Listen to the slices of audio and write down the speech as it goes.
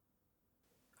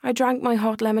I drank my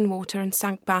hot lemon water and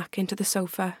sank back into the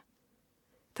sofa.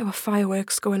 There were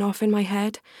fireworks going off in my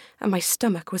head, and my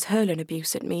stomach was hurling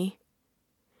abuse at me.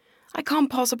 I can't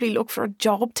possibly look for a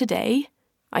job today,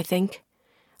 I think.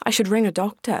 I should ring a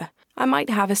doctor. I might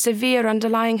have a severe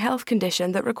underlying health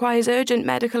condition that requires urgent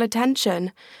medical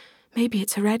attention. Maybe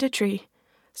it's hereditary.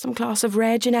 Some class of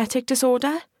rare genetic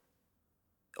disorder?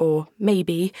 Or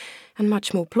maybe, and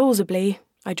much more plausibly,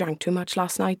 I drank too much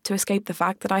last night to escape the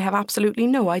fact that I have absolutely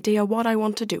no idea what I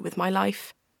want to do with my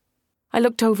life. I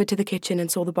looked over to the kitchen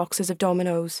and saw the boxes of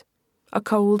Dominoes. A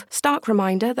cold, stark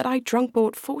reminder that I'd drunk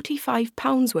bought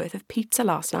 £45 worth of pizza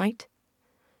last night.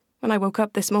 When I woke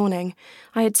up this morning,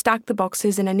 I had stacked the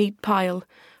boxes in a neat pile,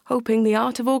 hoping the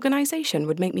art of organisation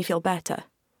would make me feel better.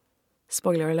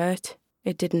 Spoiler alert,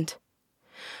 it didn't.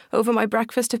 Over my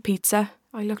breakfast of pizza,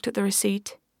 I looked at the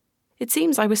receipt. It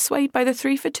seems I was swayed by the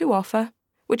 3-for-2 offer,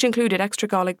 which included extra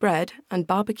garlic bread and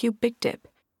barbecue big dip,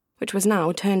 which was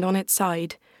now turned on its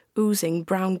side, oozing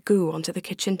brown goo onto the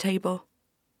kitchen table.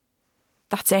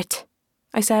 "That's it,"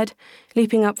 I said,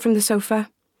 leaping up from the sofa.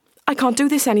 "I can't do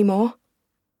this anymore."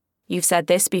 "You've said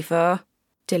this before,"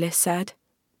 Dilys said.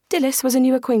 Dilys was a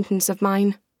new acquaintance of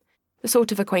mine, the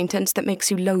sort of acquaintance that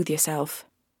makes you loathe yourself.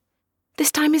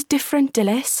 "This time is different,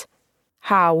 Dilys."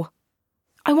 "How?"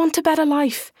 "I want a better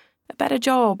life, a better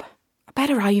job, a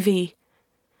better Ivy."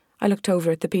 I looked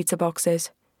over at the pizza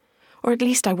boxes. "Or at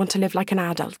least I want to live like an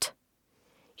adult."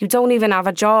 "You don't even have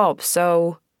a job,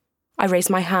 so—" I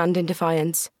raised my hand in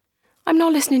defiance. "I'm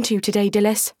not listening to you today,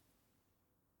 Dilys."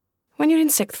 When you're in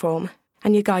sixth form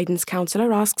and your guidance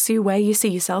counsellor asks you where you see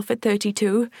yourself at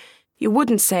 32, you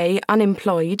wouldn't say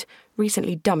unemployed,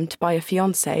 recently dumped by a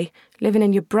fiancé, living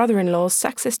in your brother-in-law's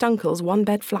sexist uncle's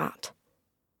one-bed flat.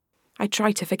 I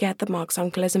try to forget that Mark's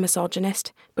uncle is a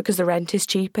misogynist, because the rent is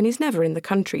cheap and he's never in the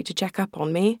country to check up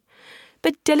on me.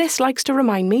 But Dilys likes to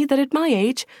remind me that at my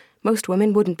age, most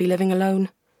women wouldn't be living alone.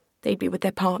 They'd be with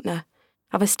their partner,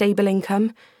 have a stable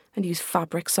income, and use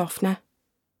fabric softener.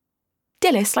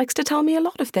 Dilys likes to tell me a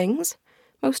lot of things,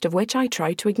 most of which I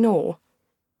try to ignore.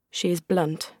 She is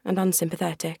blunt and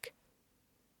unsympathetic.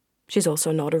 She's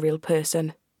also not a real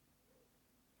person.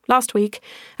 Last week,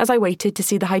 as I waited to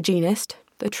see the hygienist,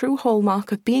 the true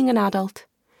hallmark of being an adult,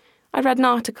 I read an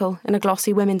article in a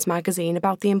glossy women's magazine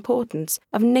about the importance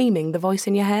of naming the voice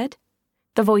in your head.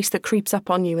 The voice that creeps up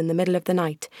on you in the middle of the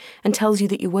night and tells you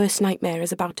that your worst nightmare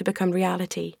is about to become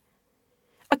reality.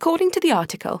 According to the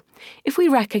article, if we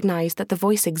recognise that the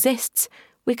voice exists,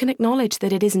 we can acknowledge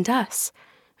that it isn't us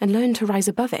and learn to rise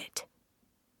above it.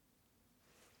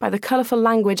 By the colourful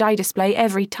language I display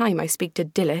every time I speak to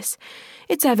Dilys,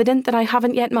 it's evident that I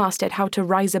haven't yet mastered how to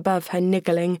rise above her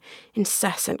niggling,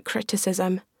 incessant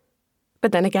criticism.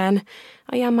 But then again,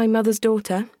 I am my mother's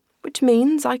daughter, which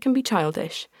means I can be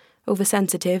childish,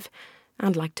 oversensitive,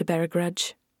 and like to bear a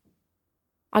grudge.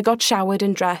 I got showered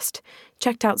and dressed,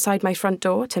 checked outside my front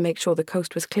door to make sure the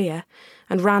coast was clear,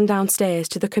 and ran downstairs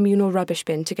to the communal rubbish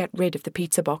bin to get rid of the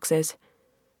pizza boxes.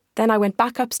 Then I went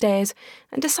back upstairs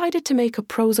and decided to make a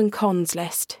pros and cons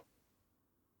list.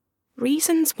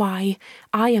 Reasons why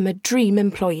I am a dream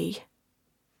employee.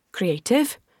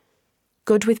 Creative,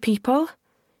 good with people,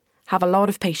 have a lot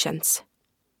of patience.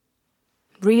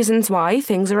 Reasons why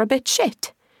things are a bit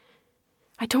shit.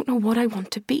 I don't know what I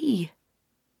want to be.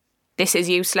 "This is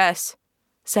useless,"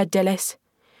 said Dilys.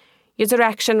 "You're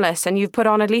directionless and you've put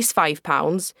on at least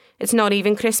 £5. It's not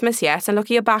even Christmas yet and look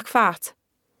at your back fat."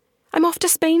 "I'm off to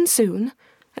Spain soon.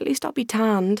 At least I'll be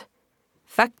tanned."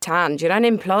 "Fuck tanned, you're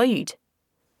unemployed."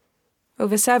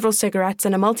 Over several cigarettes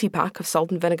and a multi-pack of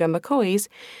salt and vinegar McCoys,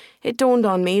 it dawned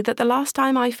on me that the last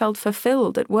time I felt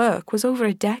fulfilled at work was over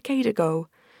a decade ago,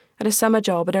 at a summer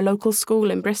job at a local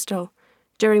school in Bristol,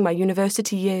 during my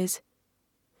university years.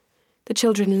 The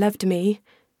children loved me.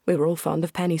 We were all fond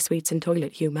of penny sweets and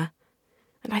toilet humour.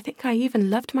 And I think I even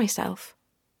loved myself.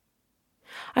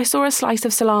 I saw a slice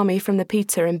of salami from the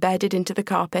pizza embedded into the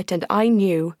carpet, and I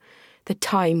knew the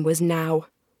time was now.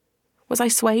 Was I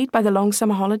swayed by the long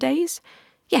summer holidays?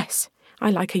 Yes, I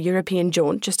like a European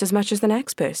jaunt just as much as the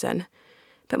next person.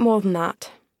 But more than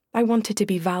that, I wanted to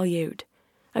be valued.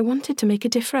 I wanted to make a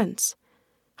difference.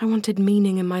 I wanted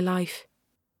meaning in my life.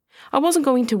 I wasn't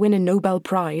going to win a Nobel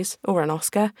Prize or an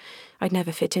Oscar. I'd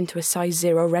never fit into a size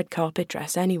 0 red carpet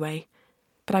dress anyway.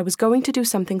 But I was going to do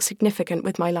something significant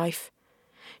with my life.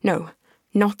 No,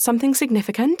 not something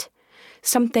significant.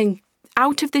 Something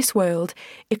out of this world,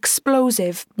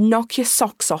 explosive, knock your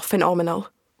socks off phenomenal.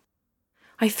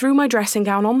 I threw my dressing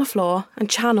gown on the floor and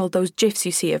channeled those gifs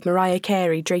you see of Mariah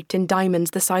Carey draped in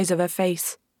diamonds the size of her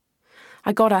face.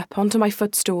 I got up onto my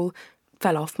footstool,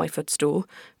 fell off my footstool,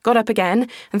 got up again,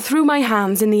 and threw my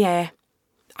hands in the air.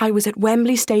 I was at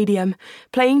Wembley Stadium,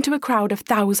 playing to a crowd of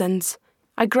thousands.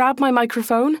 I grabbed my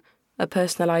microphone, a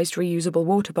personalised reusable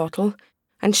water bottle,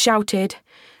 and shouted,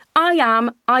 "I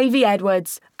am Ivy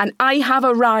Edwards, and I have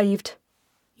arrived."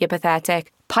 "You're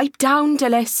pathetic. Pipe down,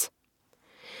 Dilys."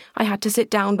 I had to sit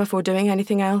down before doing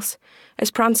anything else,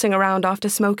 as prancing around after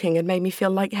smoking had made me feel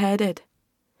lightheaded.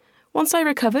 Once I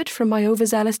recovered from my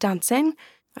overzealous dancing,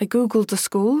 I Googled the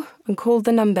school and called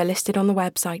the number listed on the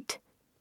website.